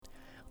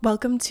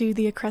Welcome to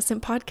the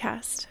Accrescent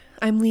Podcast.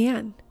 I'm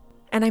Leanne,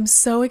 and I'm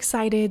so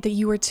excited that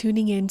you are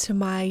tuning in to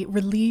my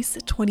Release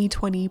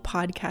 2020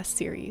 podcast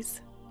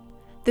series.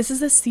 This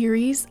is a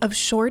series of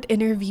short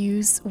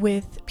interviews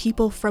with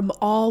people from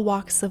all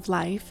walks of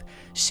life,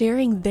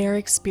 sharing their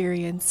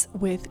experience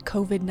with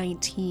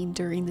COVID-19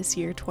 during this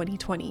year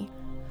 2020.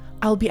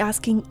 I'll be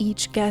asking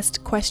each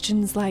guest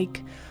questions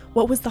like,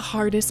 what was the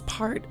hardest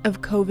part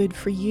of COVID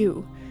for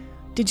you?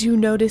 Did you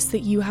notice that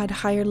you had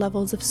higher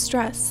levels of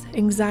stress,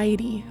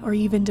 anxiety, or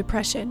even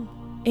depression?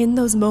 In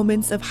those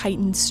moments of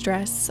heightened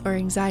stress or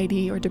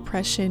anxiety or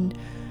depression,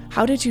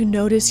 how did you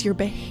notice your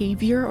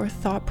behavior or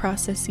thought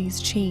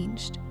processes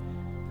changed?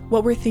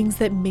 What were things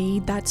that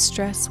made that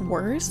stress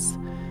worse?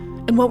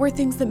 And what were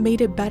things that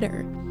made it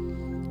better?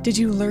 Did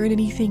you learn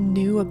anything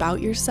new about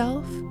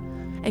yourself?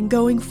 And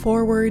going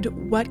forward,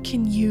 what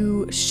can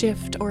you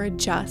shift or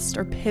adjust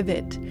or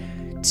pivot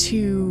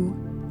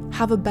to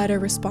have a better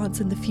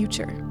response in the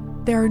future?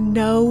 There are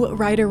no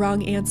right or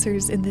wrong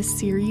answers in this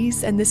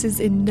series, and this is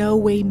in no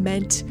way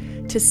meant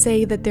to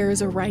say that there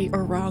is a right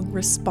or wrong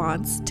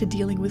response to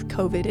dealing with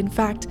COVID. In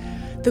fact,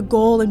 the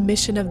goal and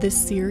mission of this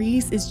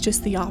series is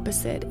just the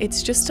opposite.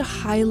 It's just to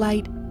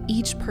highlight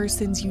each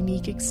person's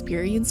unique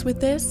experience with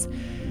this.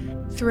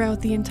 Throughout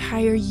the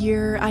entire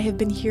year, I have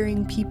been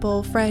hearing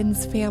people,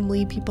 friends,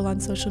 family, people on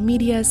social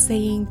media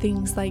saying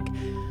things like,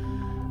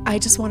 I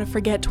just want to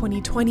forget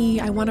 2020.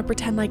 I want to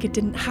pretend like it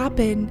didn't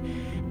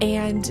happen.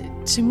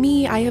 And to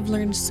me, I have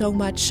learned so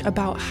much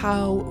about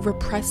how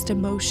repressed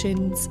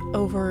emotions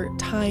over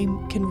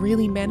time can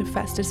really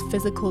manifest as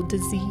physical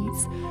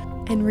disease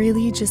and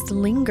really just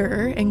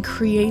linger and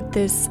create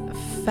this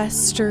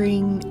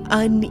festering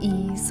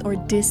unease or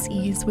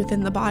dis-ease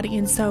within the body.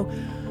 And so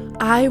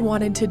I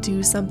wanted to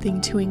do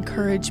something to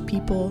encourage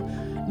people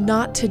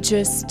not to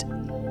just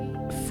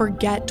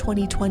forget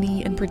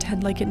 2020 and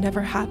pretend like it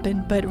never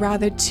happened, but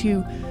rather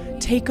to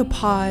take a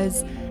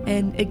pause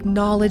and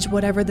acknowledge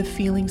whatever the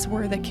feelings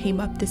were that came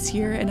up this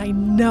year. And I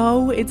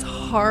know it's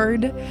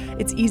hard,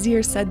 it's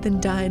easier said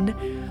than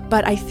done,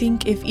 but I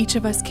think if each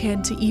of us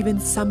can, to even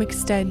some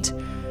extent,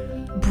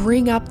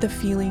 bring up the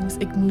feelings,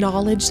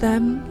 acknowledge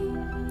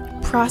them,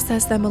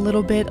 process them a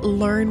little bit,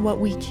 learn what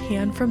we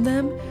can from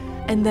them,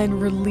 and then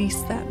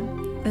release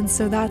them. And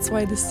so that's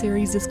why this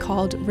series is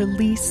called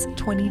Release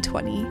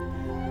 2020.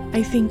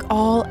 I think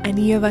all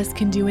any of us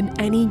can do in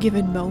any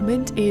given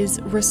moment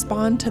is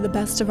respond to the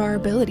best of our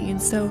ability.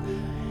 And so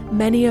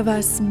many of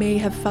us may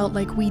have felt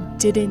like we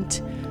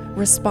didn't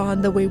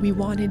respond the way we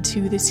wanted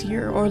to this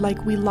year, or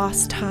like we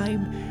lost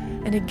time.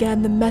 And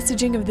again, the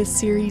messaging of this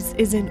series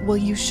isn't, well,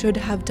 you should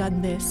have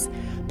done this,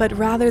 but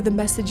rather the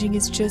messaging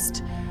is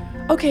just,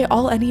 okay,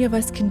 all any of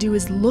us can do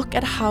is look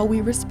at how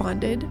we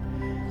responded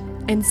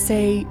and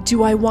say,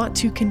 do I want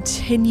to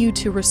continue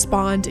to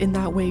respond in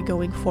that way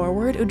going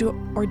forward,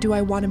 or do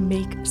I want to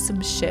make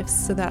some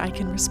shifts so that I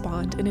can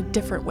respond in a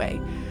different way,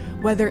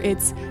 whether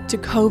it's to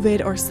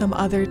COVID or some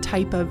other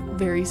type of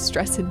very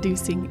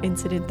stress-inducing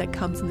incident that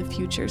comes in the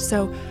future.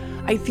 So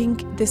I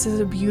think this is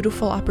a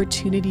beautiful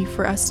opportunity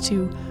for us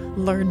to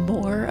learn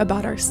more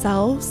about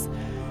ourselves,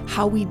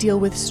 how we deal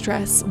with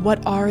stress,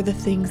 what are the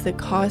things that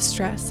cause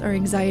stress or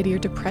anxiety or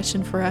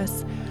depression for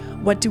us,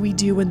 what do we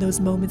do when those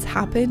moments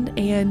happen,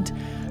 and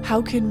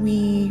how can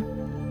we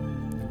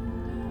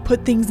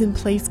put things in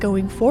place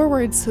going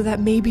forward so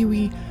that maybe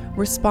we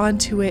respond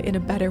to it in a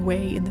better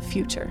way in the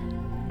future.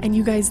 And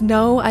you guys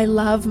know I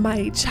love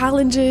my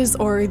challenges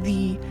or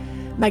the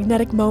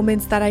magnetic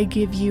moments that I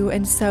give you,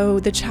 and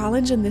so the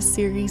challenge in this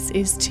series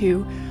is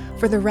to,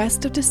 for the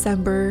rest of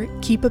December,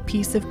 keep a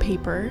piece of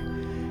paper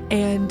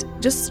and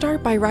just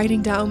start by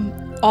writing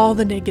down all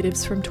the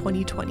negatives from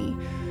 2020,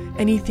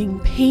 anything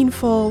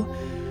painful.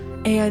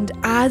 And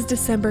as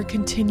December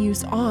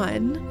continues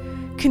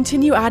on,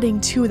 continue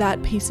adding to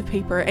that piece of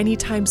paper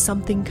anytime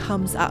something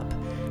comes up.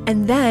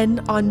 And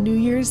then on New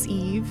Year's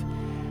Eve,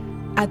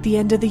 at the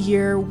end of the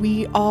year,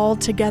 we all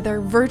together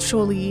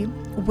virtually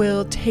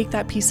will take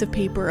that piece of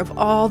paper of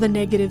all the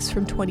negatives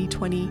from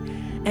 2020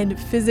 and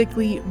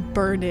physically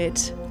burn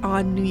it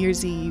on New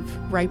Year's Eve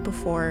right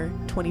before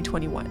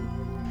 2021.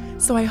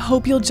 So I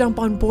hope you'll jump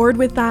on board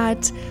with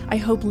that. I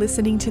hope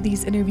listening to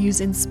these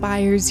interviews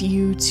inspires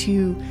you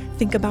to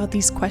think about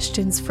these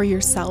questions for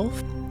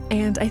yourself.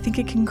 And I think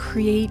it can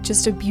create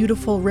just a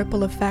beautiful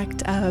ripple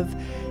effect of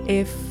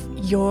if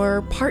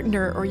your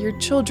partner or your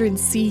children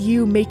see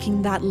you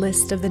making that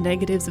list of the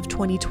negatives of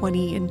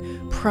 2020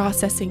 and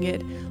processing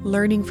it,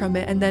 learning from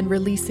it, and then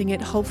releasing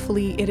it,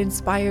 hopefully it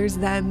inspires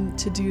them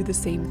to do the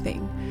same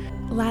thing.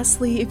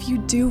 Lastly, if you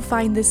do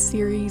find this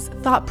series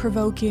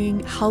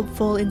thought-provoking,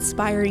 helpful,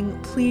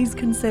 inspiring, please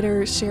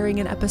consider sharing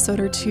an episode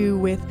or two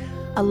with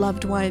a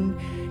loved one.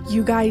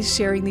 You guys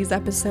sharing these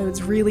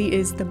episodes really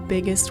is the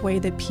biggest way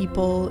that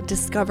people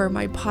discover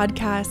my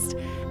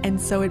podcast, and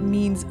so it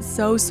means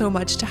so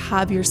much to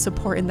have your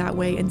support in that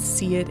way and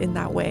see it in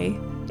that way.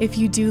 If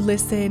you do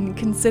listen,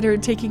 consider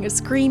taking a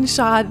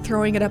screenshot,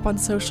 throwing it up on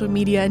social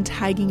media, and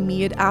tagging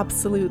me. It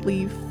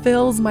absolutely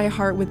fills my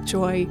heart with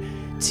joy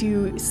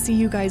to see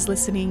you guys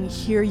listening,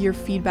 hear your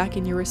feedback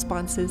and your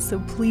responses. So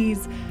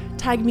please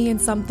tag me in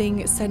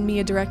something, send me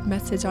a direct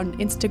message on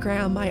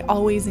Instagram. I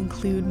always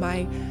include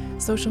my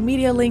social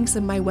media links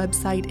and my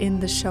website in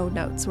the show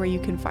notes where you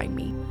can find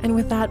me. And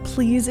with that,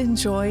 please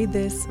enjoy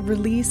this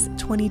Release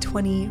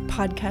 2020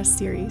 podcast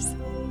series.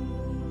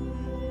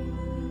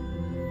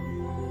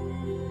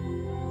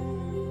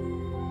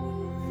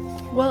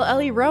 Well,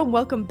 Ellie Rome,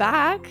 welcome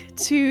back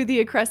to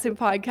the Accrescent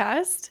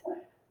podcast.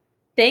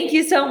 Thank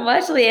you so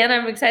much, Leanne.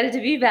 I'm excited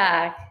to be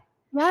back.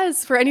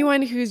 Yes, for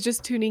anyone who's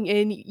just tuning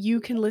in,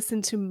 you can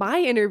listen to my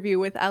interview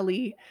with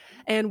Ellie.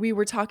 And we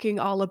were talking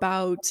all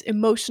about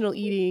emotional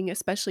eating,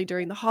 especially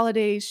during the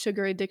holidays,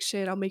 sugar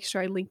addiction. I'll make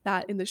sure I link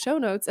that in the show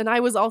notes. And I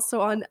was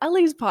also on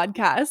Ellie's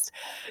podcast.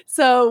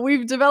 So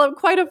we've developed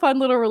quite a fun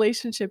little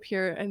relationship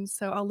here. And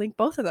so I'll link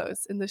both of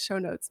those in the show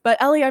notes.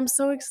 But Ellie, I'm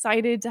so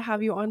excited to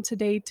have you on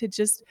today to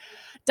just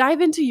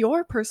dive into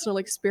your personal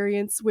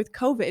experience with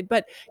COVID.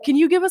 But can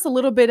you give us a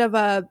little bit of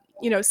a,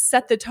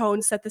 set the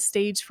tone, set the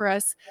stage for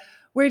us?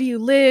 Where do you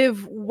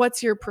live?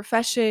 What's your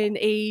profession,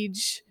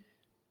 age?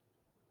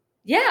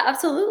 Yeah,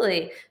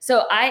 absolutely.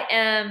 So I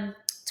am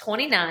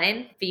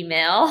 29,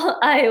 female.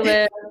 I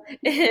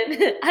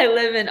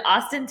live in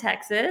Austin,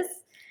 Texas,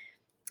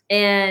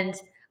 and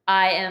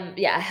I am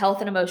a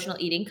health and emotional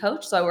eating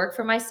coach. So I work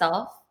for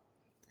myself.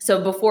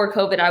 So before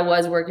COVID, I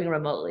was working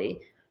remotely.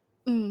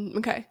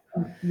 Okay.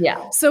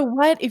 Yeah. So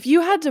if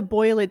you had to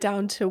boil it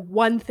down to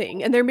one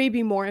thing, and there may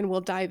be more and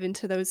we'll dive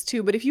into those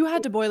too, but if you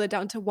had to boil it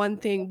down to one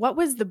thing, what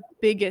was the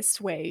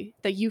biggest way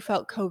that you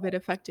felt COVID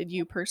affected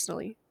you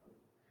personally?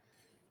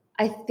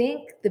 I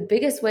think the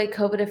biggest way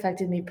COVID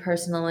affected me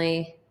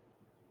personally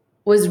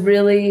was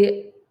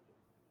really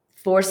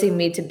forcing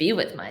me to be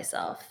with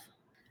myself.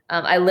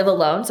 I live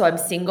alone, so I'm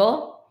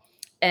single.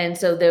 And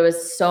so there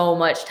was so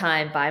much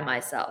time by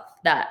myself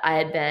that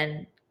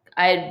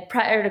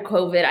prior to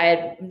COVID, I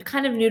had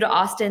kind of new to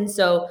Austin.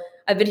 So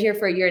I've been here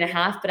for a year and a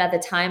half, but at the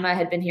time I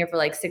had been here for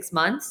like 6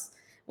 months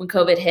when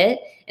COVID hit.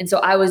 And so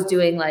I was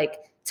doing like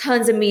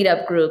tons of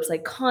meetup groups,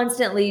 like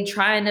constantly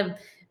trying to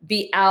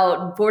be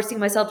out and forcing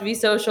myself to be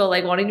social,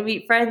 like wanting to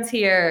meet friends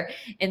here.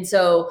 And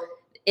so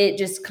it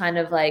just kind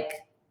of like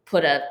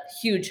put a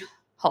huge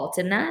halt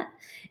in that.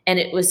 And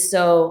it was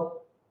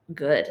so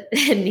good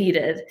and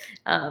needed.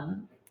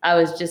 I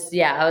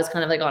was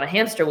kind of like on a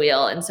hamster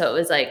wheel. And so it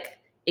was like,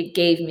 it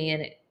gave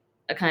me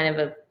a kind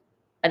of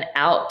an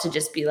out to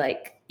just be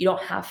like, you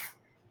don't have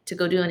to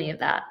go do any of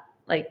that.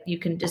 Like you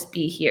can just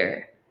be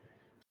here.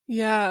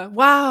 Yeah.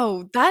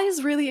 Wow. That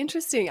is really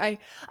interesting.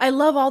 I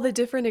love all the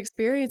different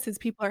experiences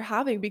people are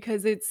having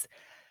because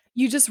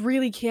you just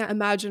really can't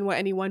imagine what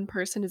any one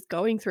person is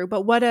going through.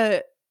 But what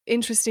a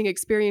interesting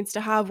experience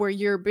to have where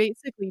you're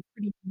basically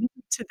pretty new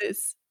to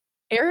this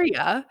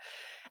area.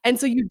 And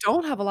so you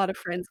don't have a lot of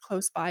friends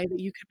close by that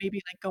you could maybe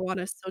like go on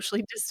a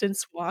socially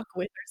distanced walk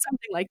with or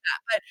something like that.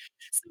 But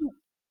so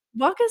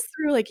walk us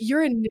through like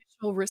your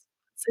initial response.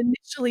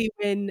 Initially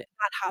when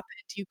that happened,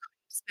 you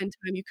couldn't spend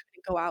time, you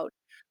couldn't go out.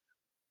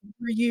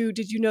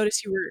 Did you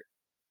notice you were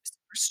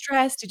super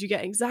stressed? Did you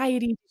get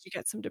anxiety? Did you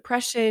get some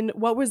depression?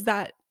 What was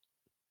that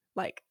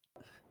like?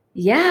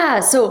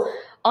 Yeah. So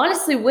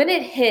honestly, when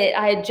it hit,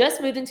 I had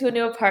just moved into a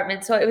new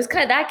apartment. So it was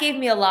that gave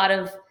me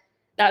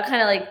that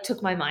kind of like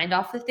took my mind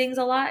off of things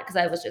a lot because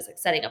I was just like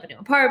setting up a new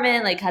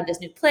apartment, like had this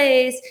new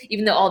place,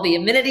 even though all the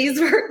amenities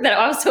that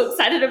I was so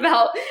excited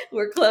about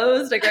were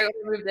closed, like right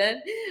when I moved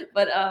in.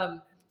 But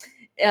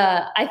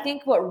I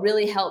think what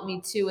really helped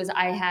me too is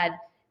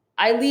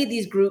I lead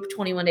these group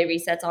 21-day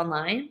resets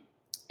online.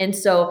 And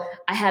so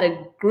I had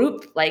a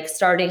group like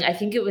starting, I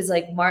think it was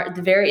like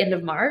the very end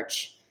of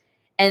March.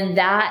 And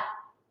that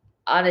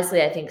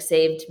honestly, I think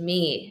saved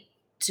me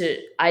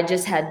I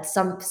just had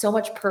so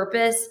much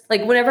purpose.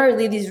 Like whenever I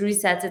lead these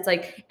resets, it's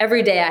like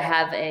every day I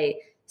have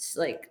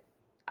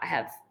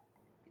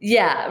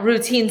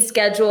routine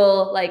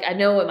schedule. Like I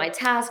know what my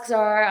tasks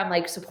are. I'm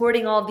like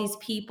supporting all of these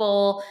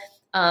people.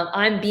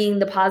 I'm being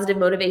the positive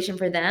motivation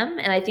for them.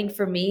 And I think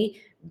for me,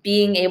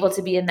 being able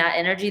to be in that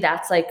energy,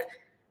 that's like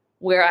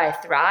where I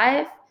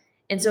thrive.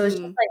 And so it's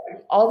just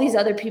like all these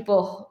other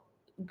people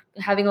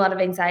having a lot of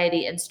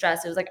anxiety and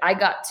stress. It was like I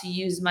got to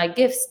use my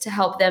gifts to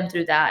help them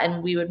through that.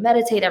 And we would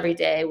meditate every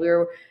day.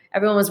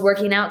 Everyone was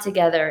working out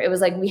together. It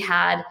was like we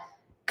had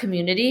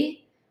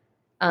community,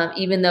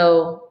 even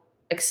though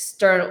it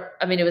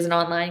was an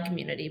online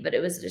community, but it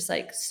was just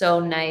like so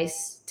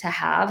nice to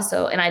have.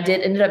 So, and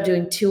ended up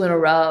doing 2 in a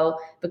row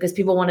because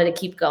people wanted to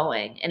keep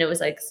going. And it was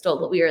like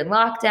still, we were in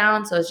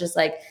lockdown. So it's just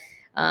like,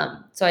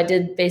 so I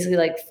did basically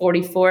like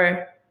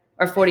 44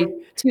 or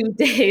 42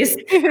 days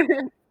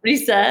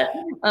reset.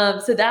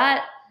 So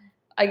that,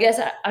 I guess,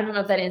 I don't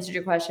know if that answered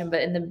your question,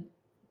 but in the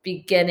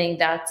beginning,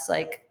 that's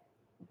like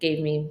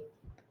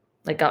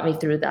got me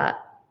through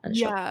that.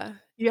 Yeah.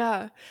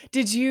 Yeah.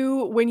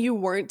 When you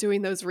weren't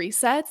doing those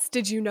resets,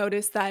 did you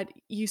notice that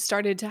you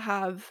started to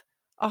have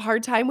a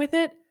hard time with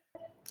it?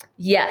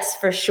 Yes,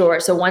 for sure.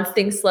 So once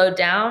things slowed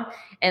down,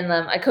 and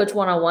I coach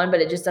one-on-one,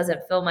 but it just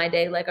doesn't fill my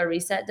day like a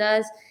reset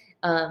does.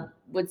 I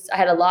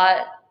had a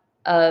lot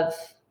of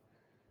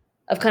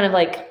kind of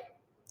like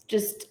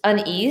just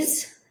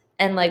unease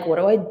and like, what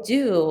do I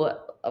do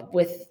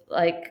with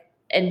like,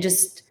 and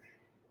just,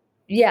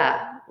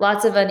 yeah,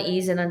 lots of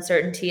unease and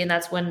uncertainty. And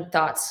that's when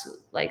thoughts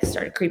like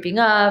started creeping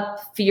up.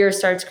 Fear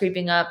starts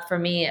creeping up for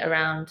me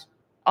around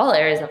all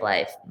areas of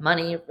life,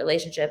 money,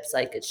 relationships.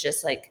 Like, it's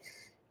just like,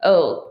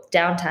 oh,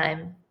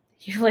 downtime.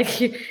 You're like,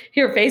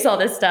 you face all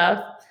this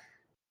stuff.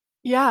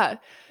 Yeah.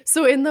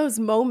 So in those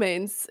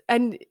moments,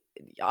 and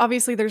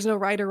obviously there's no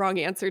right or wrong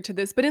answer to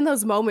this, but in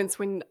those moments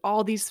when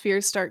all these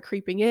fears start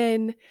creeping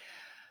in,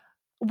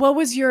 what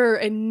was your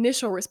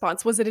initial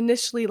response? Was it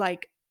initially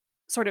like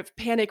sort of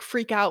panic,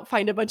 freak out,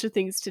 find a bunch of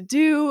things to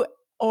do?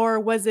 Or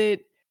was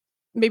it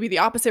maybe the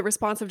opposite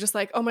response of just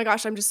like, oh my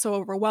gosh, I'm just so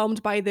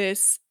overwhelmed by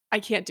this. I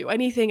can't do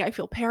anything. I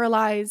feel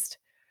paralyzed.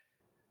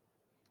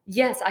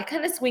 Yes, I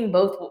kind of swing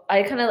both.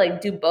 I kind of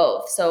like do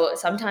both. So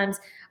sometimes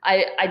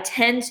I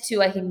tend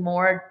to, I think,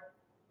 more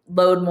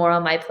load more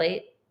on my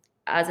plate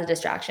as a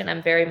distraction.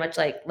 I'm very much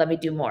like, let me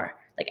do more,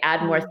 like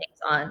add more Mm. things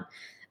on.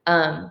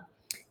 Um,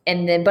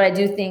 and then, but I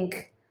do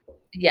think,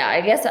 yeah,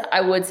 I guess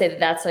I would say that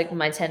that's like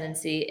my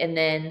tendency. And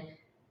then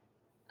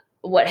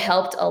what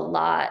helped a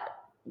lot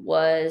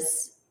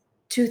was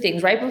two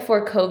things. Right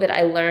before COVID,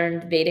 I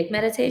learned Vedic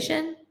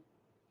meditation.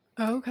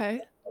 Oh,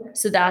 okay.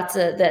 So that's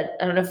that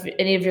I don't know if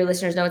any of your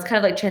listeners know, it's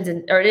kind of like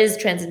or it is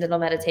transcendental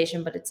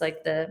meditation, but it's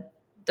like the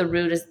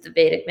root is the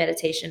Vedic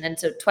meditation. And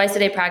so twice a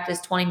day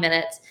practice, 20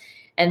 minutes.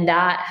 And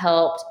that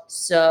helped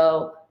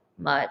so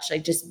much.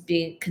 Like just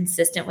being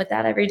consistent with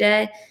that every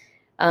day.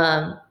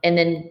 And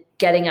then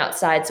getting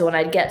outside. So when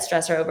I'd get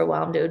stressed or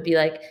overwhelmed, it would be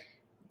like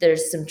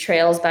there's some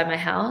trails by my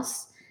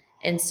house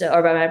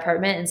or by my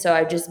apartment. And so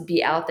I'd just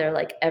be out there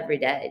like every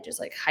day, just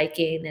like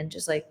hiking and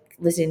just like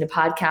listening to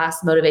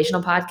podcasts,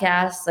 motivational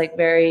podcasts, like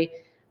very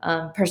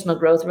personal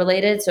growth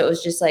related. So it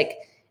was just like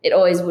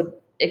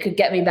it could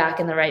get me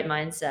back in the right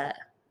mindset.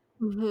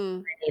 Mhm.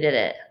 I needed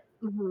it.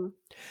 Mhm.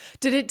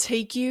 Did it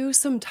take you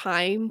some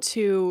time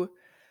to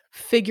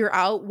figure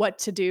out what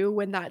to do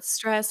when that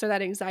stress or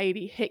that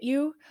anxiety hit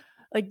you?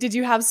 Like, did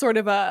you have sort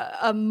of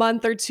a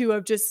month or 2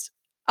 of just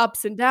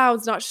ups and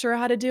downs, not sure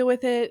how to deal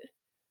with it?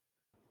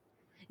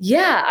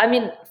 Yeah, I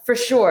mean, for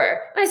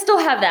sure. I still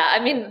have that.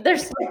 I mean,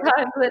 there's still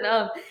times when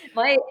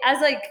my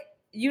as like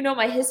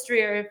my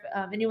history, or if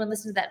anyone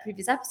listened to that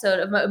previous episode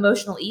of my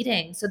emotional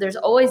eating. So there's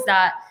always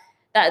that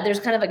there's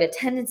kind of like a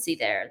tendency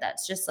there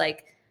that's just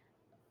like,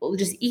 we'll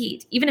just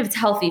eat, even if it's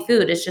healthy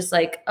food. It's just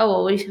like,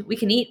 oh, well, we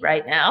can eat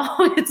right now.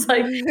 It's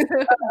like,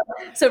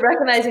 so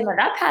recognizing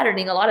that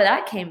patterning, a lot of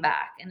that came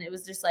back, and it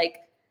was just like,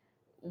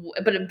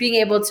 but being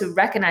able to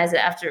recognize it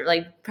after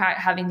like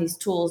having these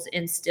tools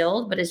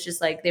instilled, but it's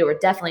just like they were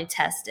definitely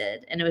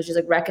tested, and it was just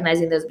like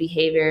recognizing those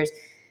behaviors,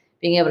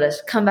 being able to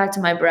come back to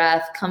my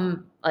breath,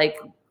 come like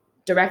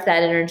direct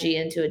that energy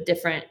into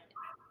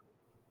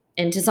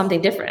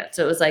something different.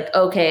 So it was like,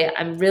 okay,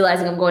 I'm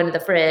realizing I'm going to the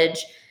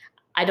fridge.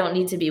 I don't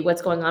need to be,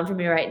 what's going on for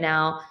me right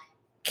now?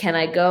 Can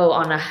I go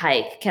on a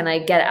hike? Can I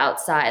get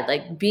outside?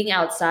 Like being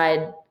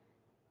outside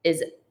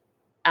is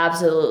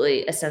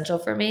absolutely essential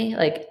for me.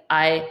 Like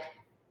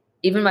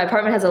even my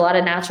apartment has a lot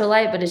of natural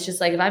light, but it's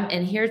just like if I'm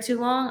in here too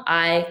long,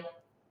 I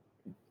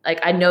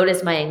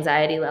notice my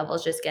anxiety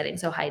levels just getting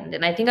so heightened.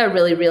 And I think I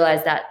really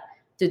realized that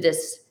through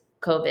this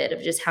COVID,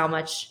 of just how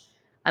much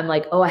I'm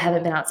like, oh, I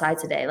haven't been outside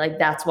today. Like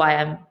that's why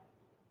I'm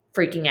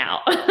freaking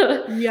out.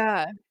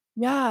 Yeah.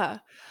 Yeah.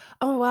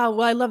 Oh, wow.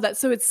 Well, I love that.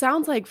 So it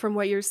sounds like from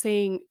what you're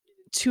saying,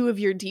 2 of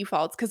your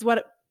defaults, because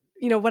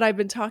what I've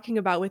been talking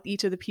about with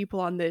each of the people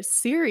on this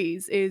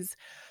series is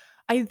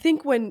I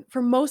think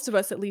for most of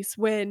us at least,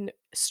 when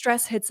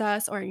stress hits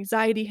us or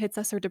anxiety hits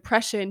us or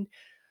depression,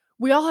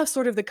 we all have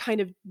sort of the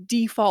kind of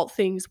default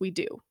things we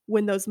do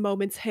when those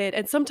moments hit,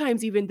 and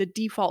sometimes even the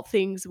default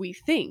things we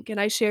think. And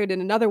I shared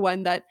in another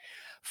one that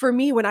for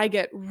me, when I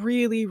get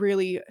really,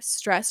 really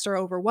stressed or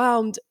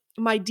overwhelmed,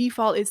 my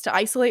default is to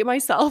isolate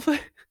myself,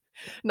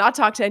 not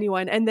talk to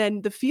anyone. And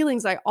then the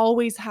feelings I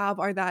always have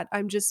are that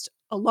I'm just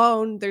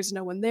alone. There's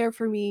no one there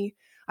for me.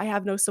 I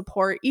have no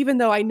support, even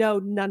though I know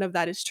none of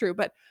that is true.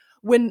 But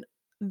when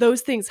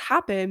those things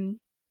happen,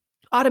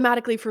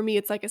 automatically for me,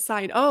 it's like a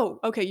sign, oh,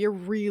 okay, you're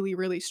really,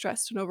 really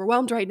stressed and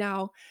overwhelmed right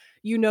now.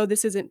 You know,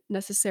 this isn't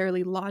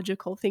necessarily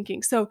logical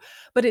thinking. So,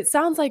 but it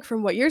sounds like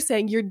from what you're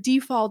saying, your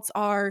defaults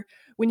are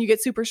when you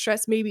get super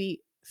stressed,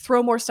 maybe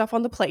throw more stuff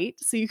on the plate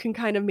so you can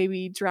kind of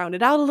maybe drown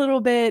it out a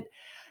little bit.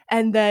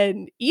 And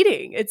then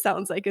eating, it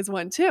sounds like, is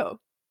one too.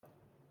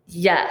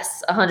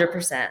 Yes,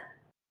 100%.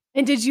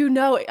 And did you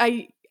know,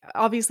 I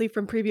obviously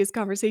from previous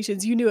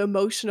conversations, you knew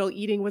emotional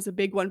eating was a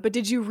big one, but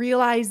did you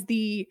realize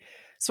the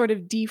sort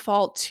of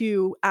default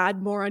to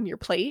add more on your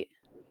plate?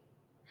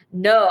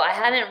 No, I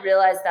hadn't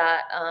realized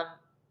that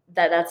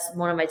that's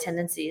one of my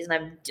tendencies,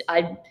 and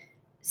I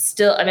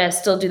still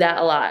do that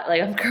a lot.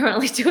 Like I'm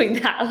currently doing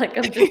that. Like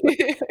I'm just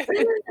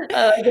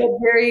get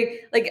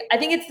very like I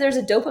think there's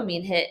a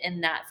dopamine hit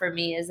in that for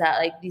me, is that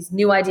like these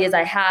new ideas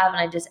I have and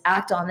I just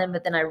act on them,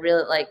 but then I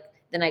really like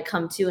then I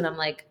come to and I'm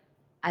like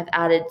I've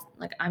added,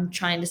 like I'm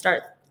trying to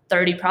start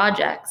 30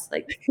 projects.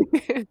 Like,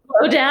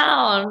 slow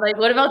down. Like,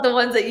 what about the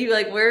ones that you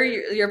like? Where are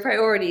your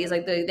priorities?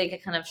 Like, they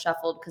get kind of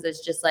shuffled because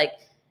it's just like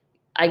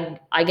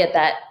I get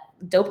that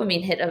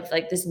dopamine hit of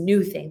like this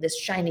new thing, this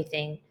shiny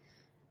thing.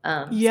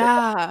 So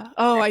Yeah.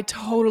 Oh, I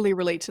totally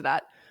relate to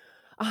that.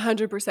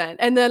 100%.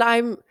 And then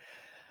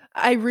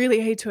I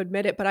really hate to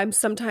admit it, but I'm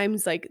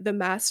sometimes like the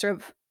master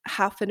of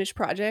half finished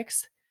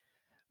projects,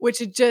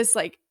 which it just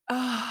like,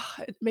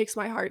 it makes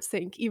my heart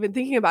sink even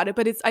thinking about it.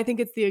 But I think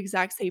it's the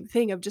exact same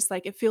thing of just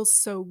like, it feels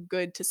so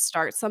good to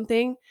start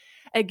something.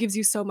 It gives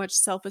you so much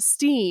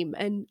self-esteem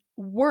and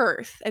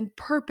worth and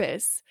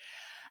purpose.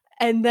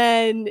 And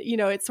then,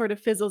 it sort of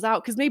fizzles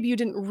out because maybe you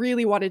didn't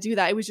really want to do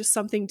that. It was just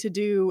something to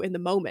do in the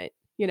moment,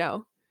 you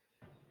know?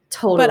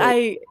 But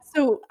totally.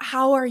 so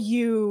how are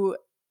you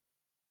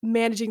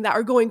managing that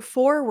or going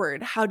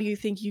forward, how do you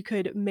think you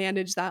could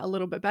manage that a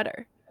little bit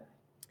better?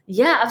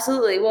 Yeah,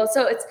 absolutely. Well,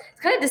 so it's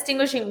kind of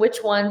distinguishing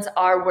which ones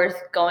are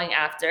worth going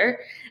after.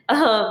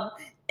 Um,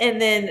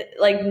 and then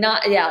like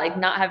not yeah, like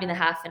not having the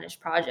half finished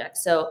project.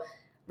 So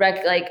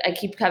like I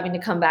keep having to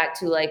come back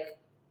to like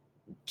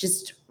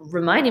just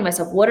reminding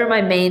myself what are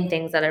my main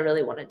things that I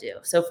really want to do.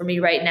 So for me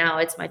right now,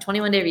 it's my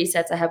 21-day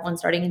resets. I have one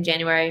starting in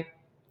January.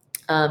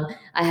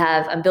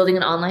 I'm building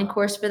an online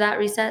course for that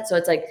reset. So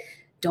it's like,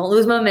 don't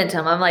lose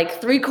momentum. I'm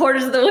like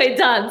 3/4 of the way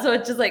done. So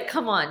it's just like,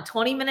 come on,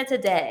 20 minutes a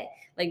day.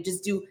 Like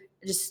just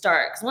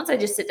start. Cause once I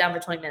just sit down for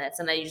 20 minutes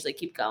and I usually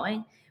keep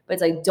going, but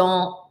it's like,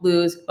 don't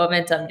lose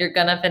momentum. You're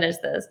going to finish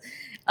this.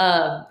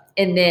 And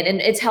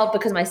it's helped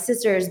because my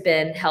sister has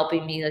been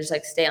helping me just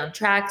like stay on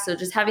track. So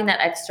just having that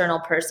external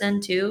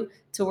person too,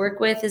 to work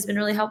with has been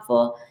really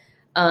helpful.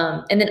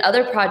 And then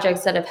other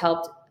projects that have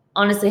helped,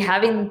 honestly,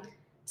 having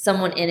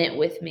someone in it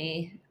with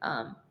me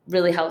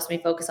really helps me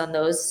focus on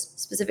those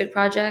specific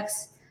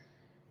projects.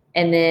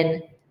 And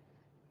then,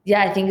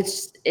 yeah, I think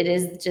it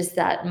is just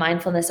that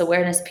mindfulness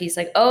awareness piece.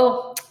 Like,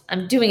 oh,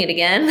 I'm doing it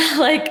again.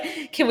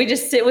 Like, can we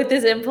just sit with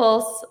this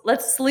impulse?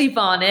 Let's sleep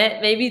on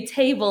it. Maybe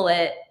table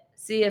it.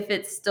 See if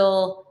it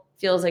still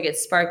feels like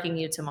it's sparking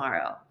you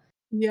tomorrow.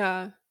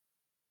 Yeah.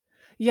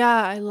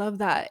 Yeah, I love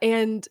that,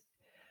 and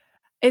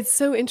it's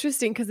so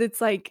interesting because it's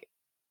like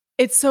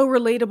it's so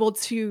relatable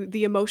to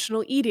the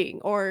emotional eating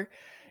or,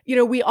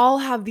 we all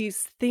have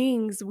these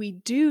things we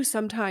do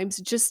sometimes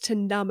just to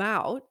numb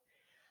out,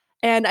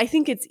 and I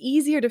think it's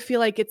easier to feel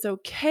like it's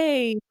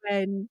okay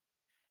when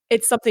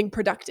it's something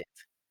productive,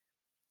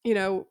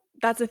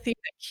 that's a theme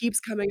that keeps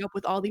coming up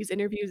with all these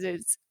interviews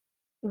is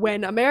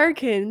when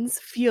Americans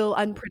feel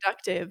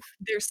unproductive,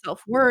 their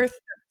self-worth,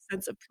 their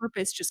sense of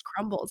purpose just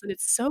crumbles, and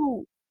it's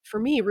so, for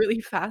me, really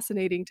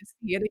fascinating to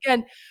see, and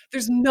again,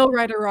 there's no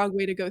right or wrong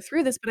way to go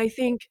through this, but I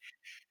think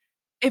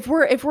if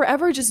we're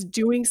ever just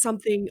doing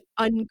something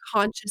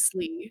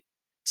unconsciously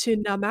to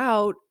numb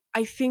out,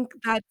 I think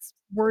that's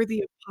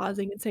worthy of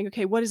pausing and saying,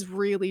 "Okay, what is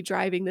really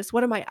driving this?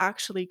 What am I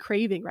actually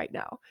craving right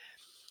now?"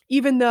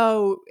 Even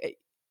though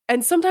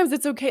and sometimes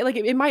it's okay, like,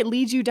 it might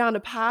lead you down a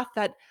path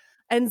that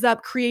ends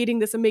up creating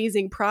this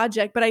amazing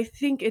project, but I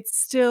think it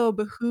still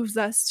behooves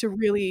us to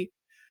really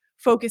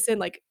focus in,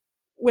 like,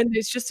 when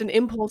it's just an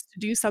impulse to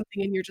do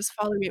something and you're just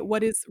following it,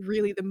 what is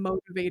really the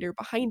motivator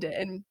behind it?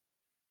 And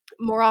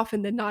more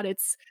often than not,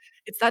 it's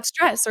that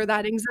stress or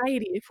that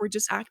anxiety if we're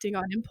just acting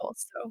on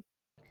impulse, so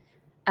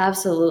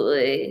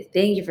Absolutely.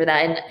 Thank you for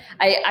that. And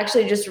I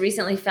actually just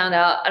recently found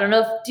out, I don't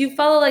know if, do you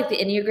follow like the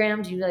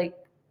Enneagram? Do you like,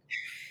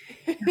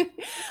 I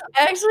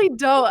actually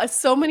don't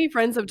so many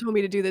friends have told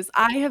me to do this.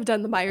 I have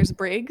done the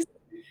Myers-Briggs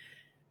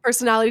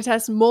personality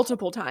test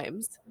multiple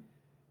times,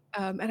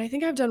 and I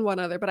think I've done one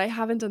other, but I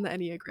haven't done the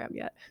Enneagram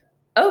yet.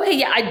 okay,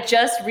 yeah, I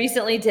just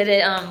recently did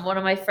it. One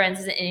of my friends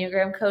is an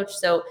Enneagram coach,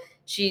 so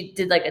she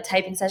did like a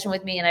typing session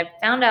with me, and I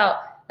found out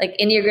like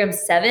Enneagram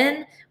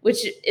 7,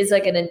 which is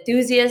like an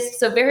enthusiast.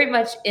 So very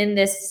much in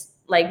this,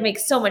 like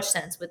makes so much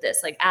sense with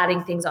this, like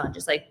adding things on,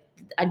 just like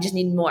I just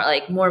need more,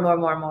 like more, more,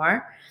 more,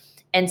 more.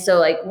 And so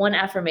like one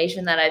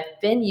affirmation that I've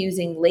been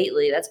using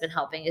lately that's been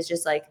helping is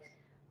just like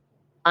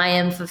I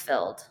am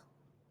fulfilled.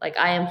 Like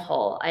I am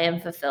whole. I am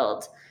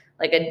fulfilled.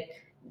 Like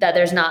that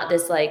there's not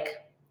this like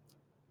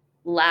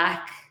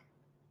lack,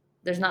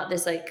 there's not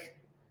this like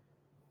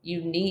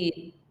you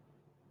need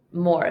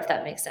more, if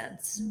that makes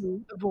sense.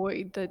 Mhm. A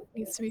void that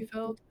needs to be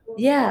filled.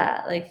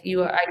 Yeah, like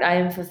you are, I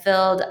am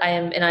fulfilled. I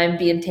am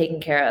being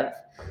taken care of.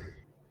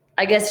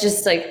 I guess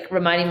just like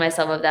reminding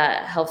myself of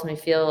that helps me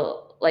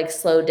feel like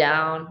slow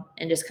down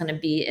and just kind of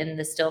be in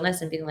the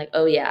stillness and being like,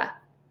 oh yeah,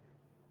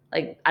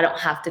 like I don't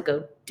have to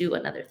go do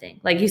another thing.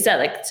 Like you said,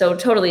 like so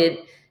totally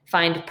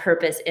find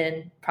purpose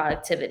in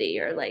productivity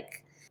or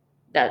like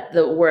that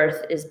the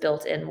worth is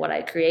built in what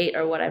I create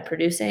or what I'm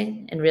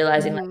producing and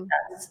realizing like Mhm,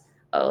 that's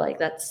oh like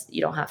that's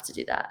you don't have to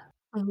do that.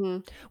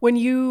 mhm. When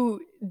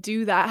you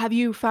do that, have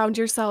you found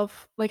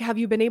yourself like, have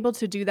you been able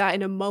to do that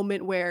in a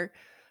moment where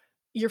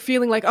you're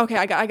feeling like, "Okay,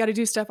 I gotta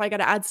do stuff, I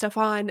gotta add stuff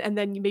on," and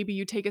then maybe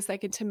you take a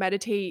second to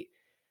meditate,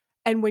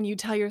 and when you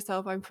tell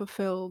yourself, "I'm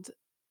fulfilled,"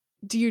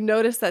 do you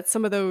notice that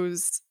some of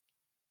those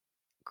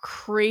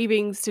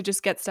cravings to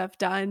just get stuff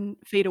done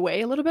fade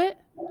away a little bit?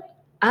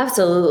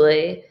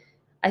 Absolutely.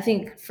 I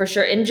think for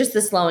sure, and just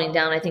the slowing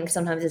down, I think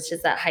sometimes it's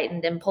just that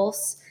heightened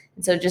impulse.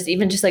 And so just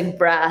even just like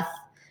breath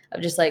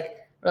of just like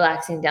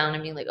relaxing down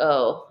and being like,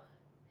 oh,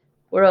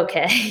 we're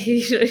okay.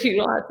 You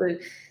don't have to.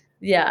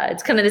 Yeah,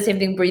 it's kind of the same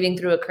thing breathing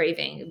through a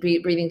craving,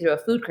 breathing through a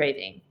food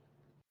craving.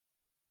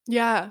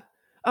 Yeah.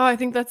 Oh, I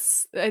think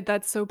that's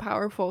so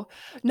powerful.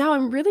 Now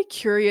I'm really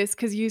curious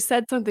because you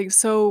said something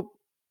so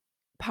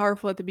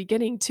powerful at the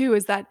beginning too,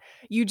 is that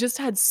you just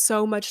had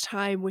so much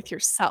time with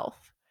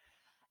yourself.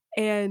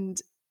 And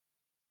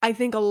I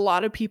think a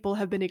lot of people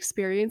have been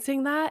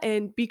experiencing that,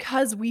 and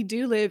because we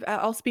do live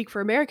I'll speak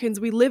for Americans,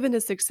 we live in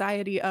a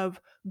society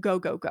of go,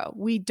 go, go.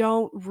 We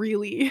don't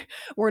really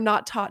we're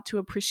not taught to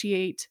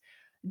appreciate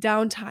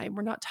downtime.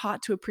 We're not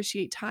taught to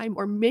appreciate time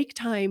or make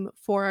time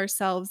for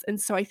ourselves, and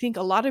so I think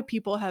a lot of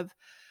people have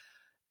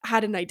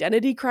had an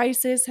identity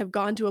crisis, have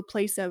gone to a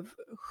place of,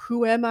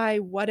 "Who am I?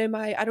 What am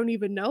I? I don't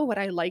even know what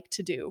I like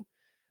to do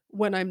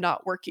when I'm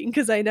not working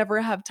because I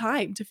never have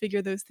time to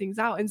figure those things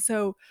out." And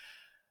so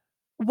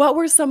what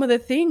were some of the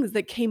things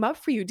that came up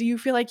for you? Do you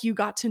feel like you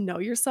got to know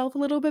yourself a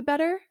little bit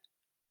better?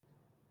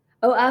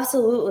 Oh,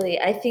 absolutely.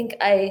 I think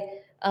I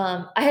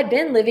had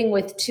been living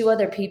with two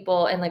other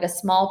people in like a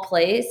small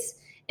place,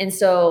 and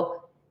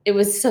so it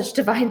was such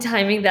divine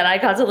timing that I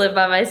got to live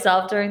by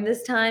myself during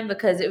this time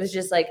because it was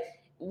just like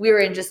we were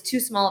in just too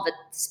small of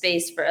a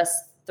space for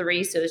us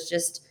three. So it's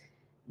just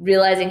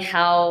realizing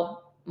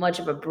how much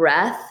of a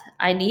breath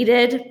I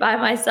needed by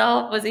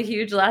myself was a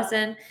huge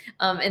lesson.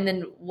 And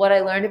then what I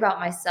learned about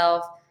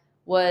myself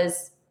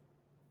was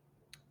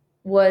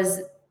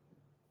was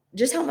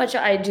just how much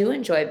I do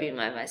enjoy being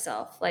by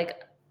myself,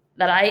 like,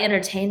 that I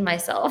entertain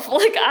myself,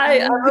 like,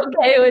 I'm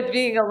okay with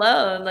being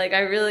alone, like,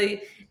 I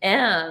really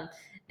am,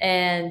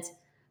 and,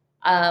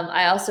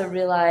 I also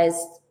realized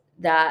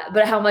that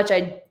but how much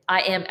I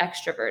am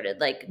extroverted,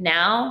 like,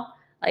 now,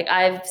 like,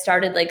 I've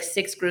started, like,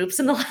 6 groups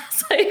in the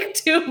last, like,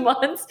 2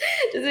 months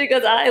just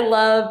because I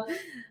love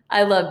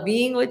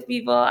being with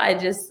people, I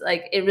just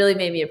like, it really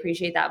made me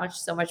appreciate that much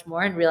so much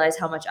more and realize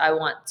how much I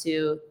want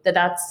to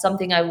that's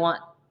something I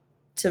want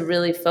to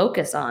really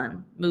focus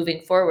on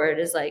moving forward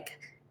is like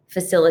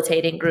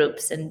facilitating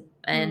groups and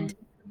Mm,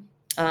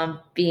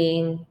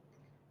 being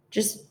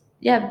just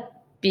yeah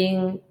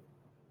being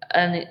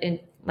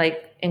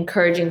like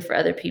encouraging for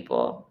other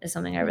people is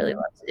something I really mhm,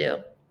 love to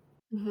do.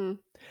 mhm.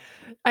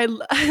 I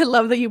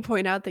love that you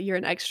point out that you're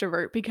an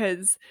extrovert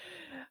because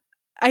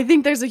I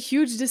think there's a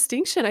huge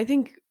distinction. I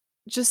think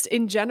just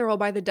in general,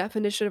 by the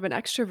definition of an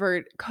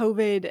extrovert,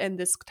 COVID and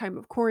this time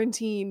of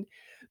quarantine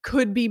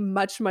could be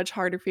much, much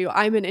harder for you.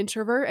 I'm an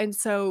introvert, and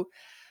so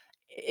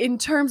in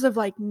terms of,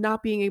 like,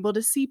 not being able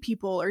to see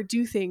people or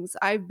do things,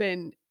 I've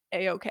been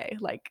A-okay,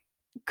 like,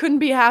 couldn't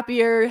be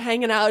happier,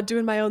 hanging out,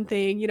 doing my own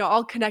thing,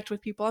 I'll connect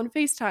with people on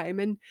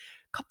FaceTime and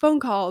phone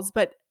calls,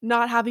 but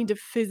not having to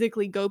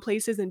physically go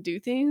places and do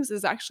things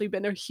has actually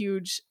been a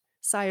huge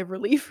sigh of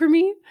relief for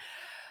me.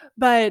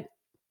 But,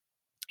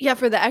 yeah,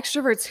 for the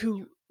extroverts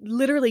who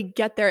literally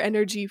get their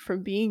energy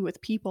from being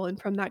with people and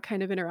from that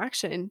kind of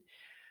interaction,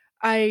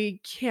 I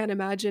can't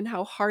imagine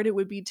how hard it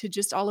would be to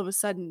just all of a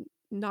sudden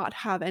not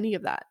have any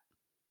of that.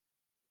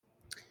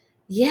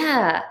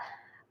 Yeah,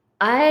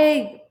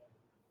 I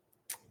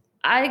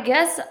I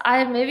guess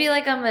I maybe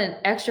like I'm an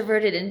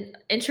extroverted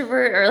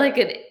introvert or like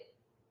an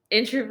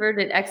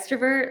introverted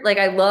extrovert. Like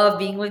I love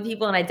being with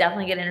people and I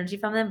definitely get energy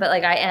from them, but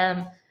like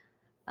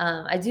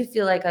I do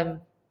feel like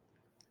I'm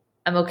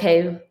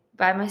okay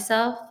by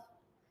myself,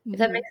 if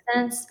that Mhm. makes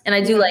sense. And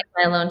I do Yeah. like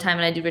my alone time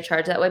and I do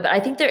recharge that way. But I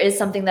think there is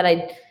something that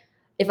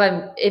if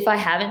I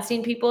haven't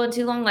seen people in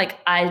too long, like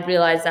I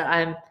realize that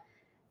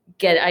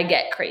I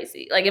get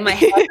crazy. Like in my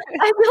head,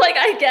 I feel like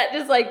I get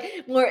just like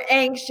more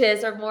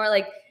anxious or more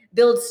like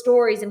build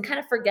stories and kind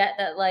of forget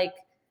that like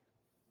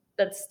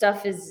that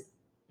stuff is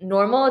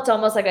normal. It's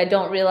almost like I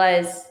don't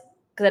realize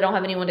because I don't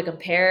have anyone to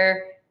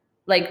compare,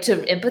 like to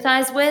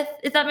empathize with,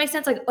 if that makes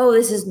sense. Like, oh,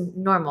 this is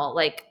normal.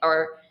 Like,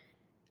 or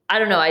I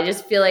don't know. I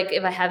just feel like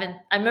if I haven't,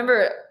 I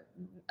remember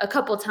a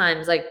couple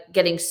times like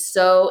getting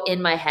so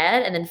in my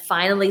head and then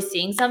finally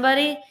seeing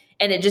somebody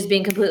and it just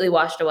being completely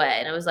washed away.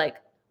 And it was like,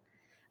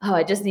 oh,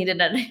 I just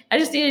needed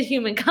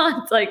human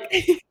contact, like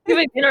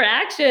human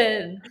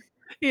interaction.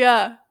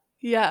 Yeah,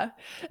 yeah.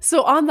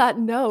 So on that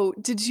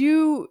note, did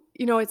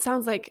it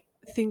sounds like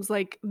things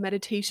like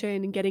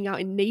meditation and getting out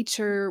in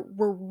nature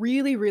were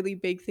really, really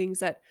big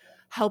things at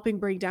helping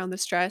bring down the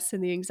stress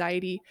and the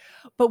anxiety.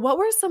 But what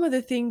were some of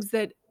the things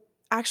that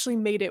actually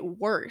made it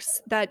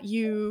worse that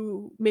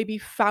you maybe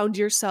found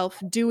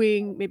yourself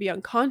doing, maybe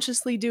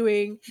unconsciously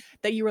doing,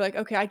 that you were like,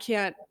 "Okay, I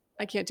can't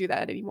do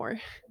that anymore."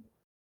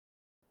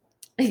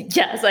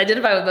 Yes, I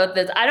identify with both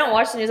those. I don't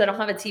watch the news. I don't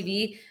have a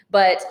TV,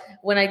 but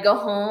when I go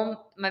home,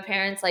 my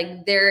parents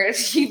like their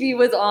TV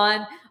was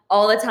on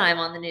all the time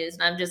on the news,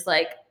 and I'm just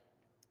like,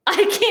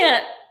 I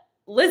can't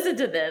listen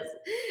to this.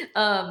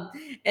 Um,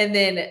 and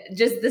then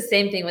just the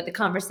same thing with the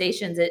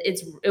conversations.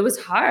 It was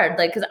hard,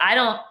 like because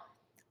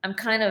I'm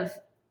kind of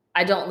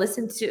I don't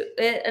listen to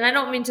it, and I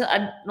don't want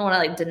to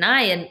like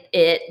deny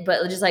it,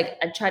 but just like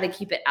I try to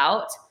keep it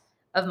out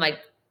of my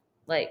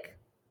like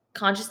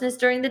consciousness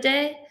during the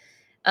day.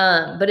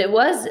 But it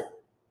was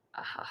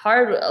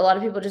hard. A lot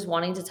of people just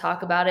wanting to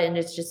talk about it, and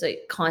it's just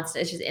like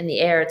constant. It's just in the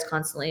air. It's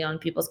constantly on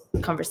people's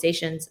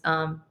conversations.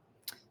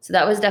 So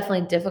that was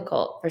definitely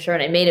difficult for sure,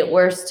 and it made it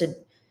worse to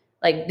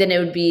like then it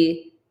would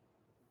be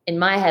in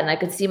my head, and I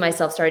could see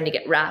myself starting to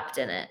get wrapped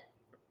in it.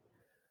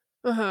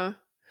 Uh-huh.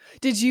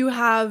 Did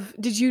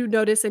you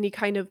notice any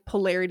kind of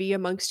polarity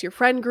amongst your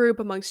friend group,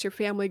 amongst your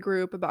family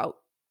group about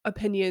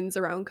opinions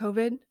around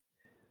COVID?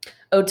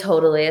 Oh,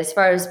 totally. As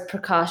far as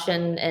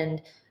precaution,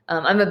 and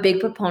I'm a big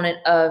proponent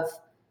of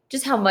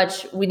just how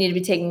much we need to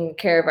be taking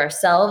care of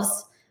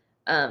ourselves,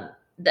 um,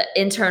 the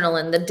internal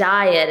and the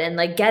diet, and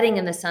like getting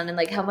in the sun, and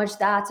like how much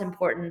that's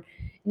important.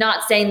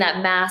 Not saying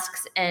that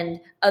masks and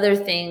other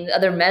things,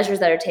 other measures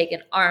that are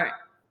taken aren't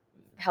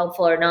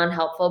helpful or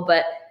non-helpful,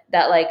 but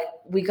that like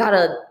we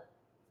gotta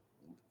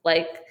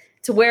like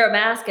to wear a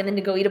mask and then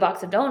to go eat a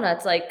box of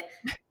donuts, like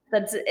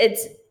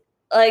it's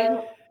like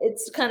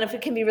it's kind of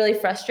it can be really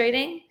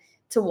frustrating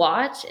to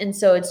watch. And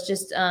so it's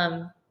just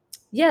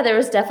yeah, there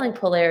was definitely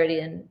polarity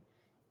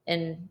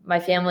in my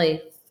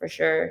family for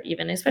sure,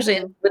 even especially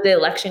Mhm. with the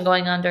election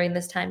going on during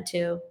this time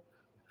too.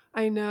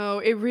 I know.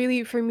 It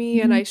really for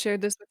me, and Mhm. I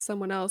shared this with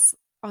someone else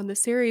on the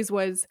series,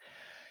 was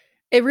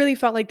it really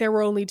felt like there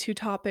were only 2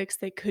 topics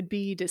that could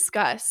be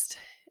discussed.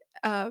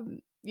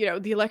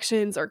 The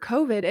elections or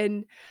COVID,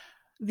 and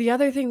the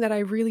other thing that I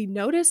really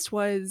noticed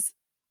was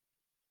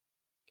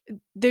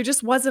there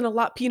just wasn't a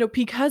lot,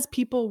 because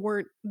people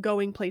weren't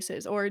going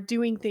places or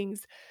doing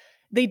things,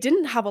 they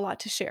didn't have a lot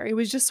to share. It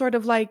was just sort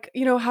of like,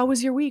 "How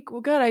was your week?"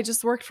 "Well, good, I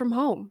just worked from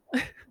home."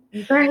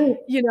 Right.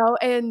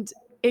 And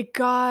it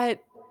got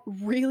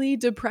really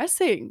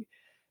depressing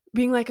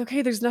being like,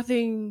 "Okay, there's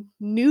nothing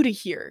new to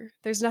hear.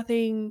 There's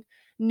nothing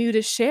new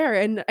to share."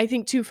 And I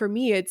think too for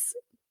me, it's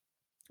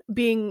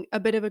being a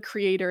bit of a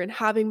creator and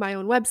having my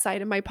own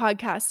website and my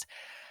podcast,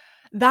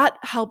 that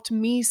helped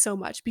me so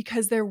much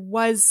because there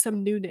was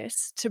some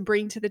newness to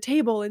bring to the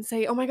table and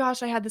say, "Oh my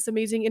gosh, I had this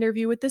amazing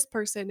interview with this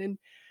person." And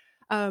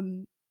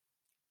um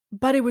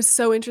but it was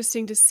so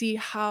interesting to see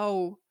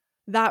how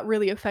that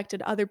really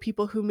affected other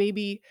people who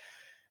maybe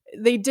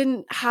they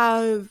didn't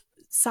have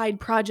side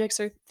projects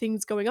or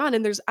things going on,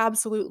 and there's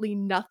absolutely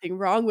nothing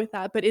wrong with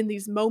that, but in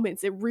these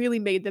moments it really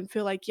made them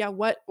feel like, "Yeah,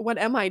 what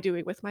am I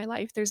doing with my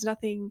life? There's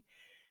nothing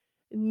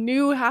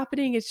new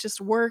happening. It's just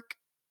work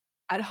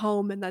at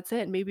home and that's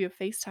it, maybe a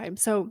FaceTime."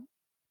 So,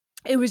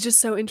 it was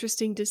just so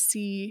interesting to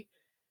see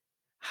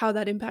how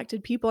that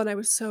impacted people, and I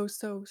was so,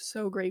 so,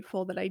 so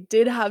grateful that I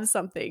did have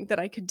something that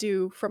I could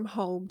do from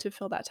home to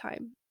fill that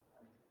time.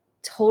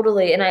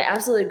 Totally, and I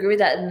absolutely agree with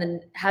that, and then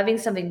having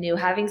something new,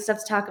 having stuff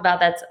to talk about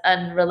that's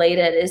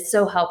unrelated is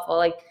so helpful.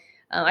 Like,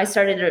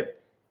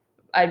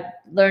 I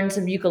learned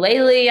some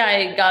ukulele,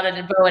 I got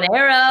a bow and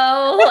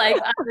arrow, like,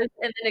 and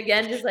then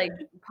again, just, like,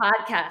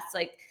 podcasts,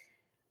 like,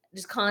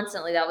 just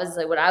constantly, that was,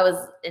 like, what I was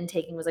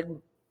intaking was, like,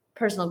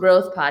 personal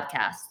growth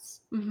podcasts,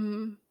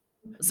 Mhm.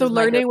 So was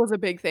my go. learning was a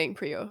big thing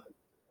for you.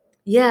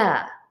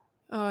 Yeah.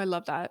 Oh, I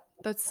love that.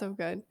 That's so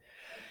good.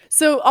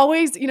 So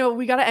always,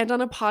 we gotta end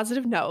on a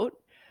positive note,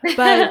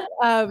 but,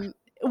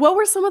 what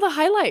were some of the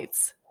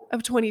highlights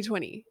of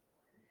 2020?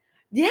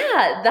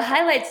 Yeah, the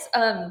highlights,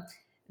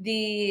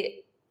 the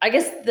I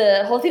guess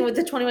the whole thing with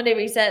the 21-day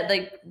reset,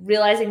 like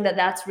realizing that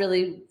that's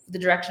really the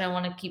direction I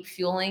want to keep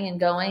fueling and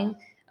going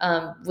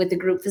with the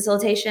group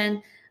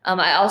facilitation.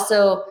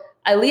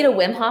 I lead a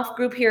Wim Hof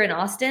group here in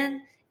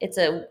Austin.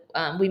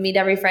 We meet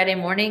every Friday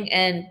morning,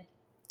 and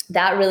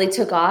that really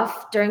took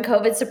off during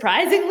COVID.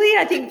 Surprisingly,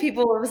 I think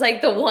people it was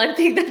like the one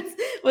thing that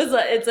was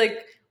it's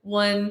like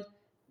one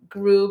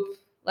group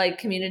like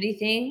community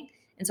thing.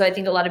 And so I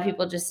think a lot of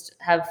people just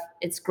have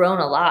it's grown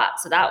a lot.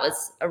 So that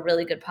was a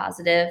really good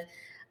positive.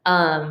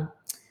 Um,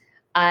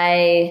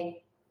 I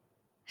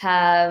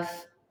have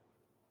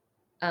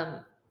um,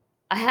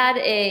 I had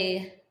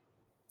a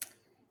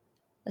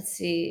let's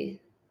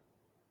see.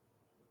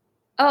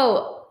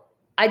 Oh,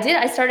 I did.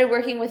 I started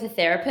working with a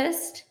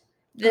therapist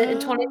in Oh,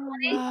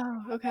 2020,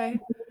 wow, okay.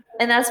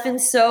 and that's been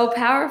so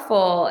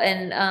powerful.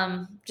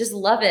 And just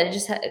love it.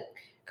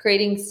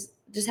 Creating,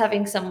 just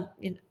having some.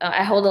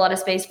 I hold a lot of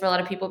space for a lot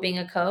of people being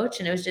a coach,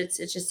 and it's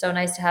just so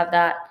nice to have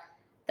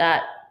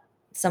that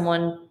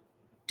someone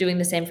doing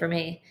the same for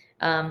me.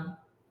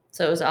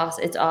 So it was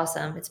awesome. It's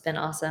awesome. It's been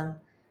awesome.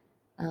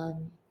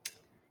 Um,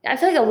 I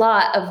feel like a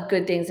lot of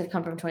good things have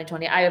come from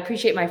 2020. I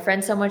appreciate my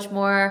friends so much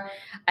more.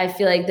 I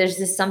feel like there's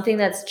just something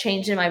that's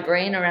changed in my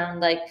brain around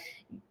like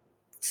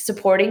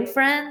supporting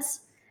friends.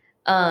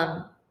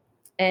 Um,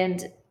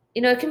 and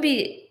it can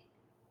be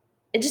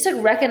it's just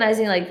like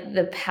recognizing like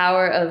the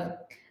power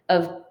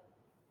of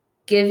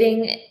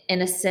giving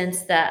in a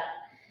sense that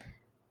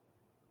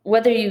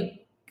whether you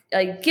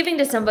like giving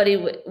to somebody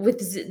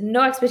with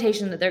no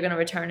expectation that they're going to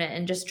return it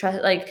and just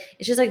trust like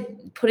it's just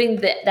like putting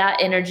that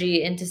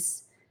energy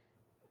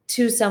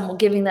to someone,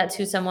 giving that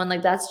to someone,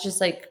 like that's just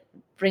like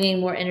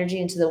bringing more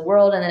energy into the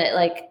world, and then it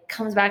like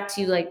comes back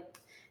to you like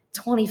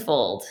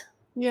 20-fold.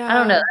 I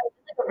don't know, Yeah.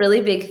 that's like a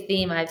really big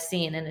theme I've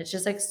seen, and it's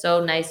just like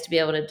so nice to be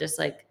able to just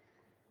like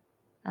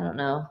I don't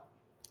know,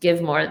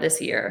 give more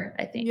this year,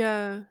 I think.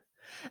 Yeah.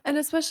 And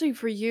especially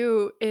for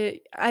you,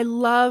 I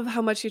love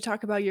how much you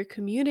talk about your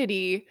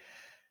community.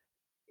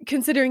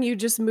 Considering you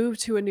just moved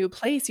to a new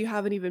place, you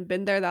haven't even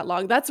been there that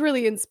long. That's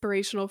really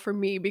inspirational for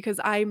me because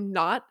I'm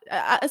not,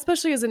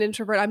 especially as an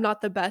introvert, I'm not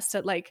the best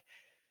at like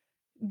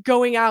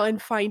going out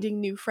and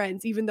finding new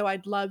friends, even though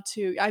I'd love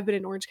to. I've been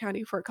in Orange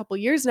County for a couple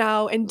years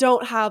now and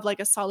don't have like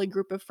a solid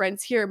group of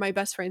friends here. My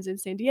best friend's in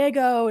San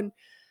Diego and,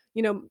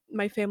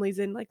 my family's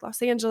in like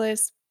Los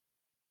Angeles.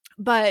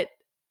 But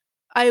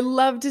I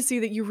love to see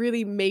that you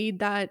really made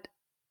that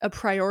a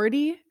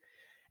priority.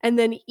 And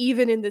then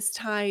even in this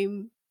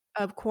time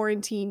of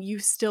quarantine,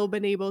 you've still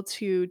been able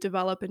to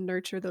develop and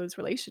nurture those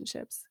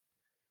relationships.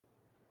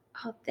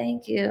 Oh,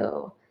 thank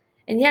you.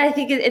 And yeah, I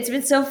think it's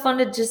been so fun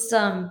to just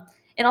and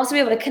also be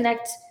able to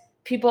connect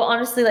people.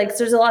 Honestly, like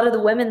there's a lot of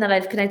the women that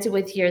I've connected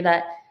with here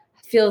that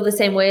feel the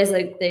same way as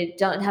like they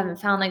don't haven't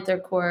found like their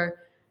core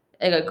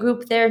like a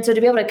group there. And so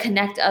to be able to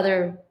connect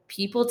other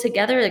people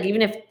together, like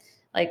even if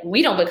like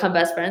we don't become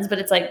best friends, but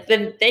it's like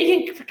then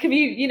they can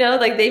commute,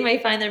 like they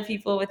might find their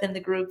people within the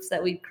groups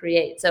that we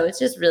create. So it's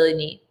just really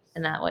neat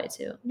in that way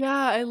too. Yeah,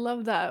 I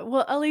love that.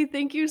 Well, Ellie,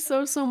 thank you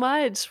so, so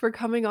much for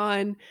coming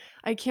on.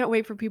 I can't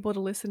wait for people to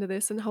listen to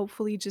this and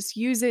hopefully just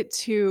use it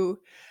to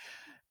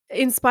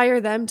inspire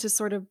them to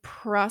sort of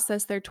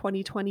process their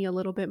 2020 a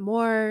little bit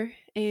more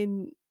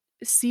and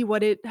see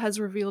what it has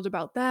revealed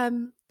about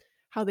them,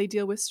 how they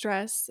deal with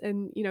stress,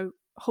 and,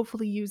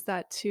 hopefully use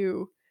that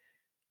to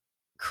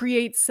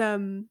create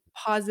some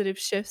positive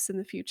shifts in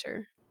the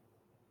future.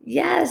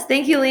 Yes,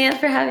 thank you, Leanne,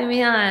 for having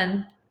me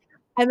on.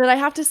 And then I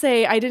have to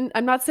say,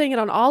 I'm not saying it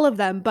on all of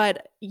them,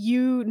 but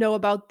you know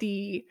about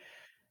the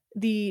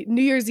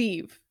New Year's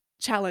Eve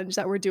challenge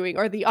that we're doing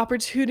or the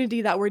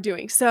opportunity that we're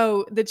doing.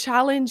 So the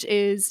challenge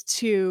is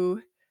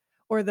to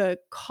or the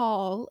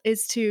call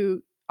is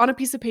to on a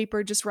piece of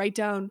paper just write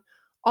down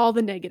all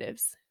the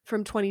negatives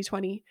from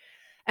 2020.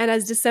 And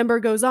as December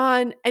goes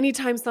on,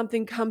 anytime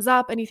something comes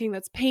up, anything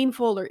that's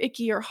painful or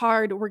icky or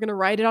hard, we're going to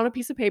write it on a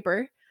piece of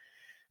paper.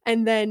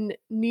 And then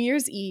New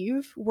Year's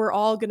Eve, we're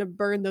all going to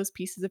burn those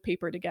pieces of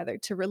paper together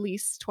to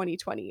release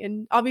 2020.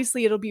 And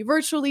obviously it'll be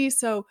virtually,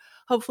 so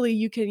hopefully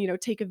you can,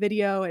 take a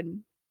video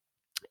and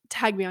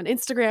tag me on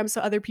Instagram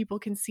so other people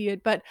can see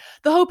it. But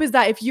the hope is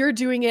that if you're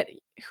doing it,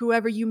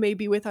 whoever you may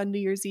be with on New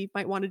Year's Eve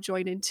might want to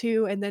join in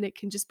too, and then it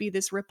can just be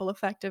this ripple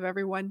effect of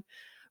everyone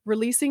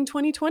releasing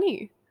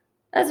 2020.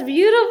 That's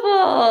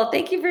beautiful.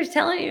 Thank you for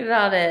telling me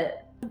about it.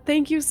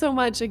 Thank you so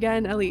much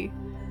again, Ellie.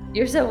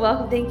 You're so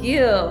welcome. Thank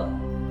you.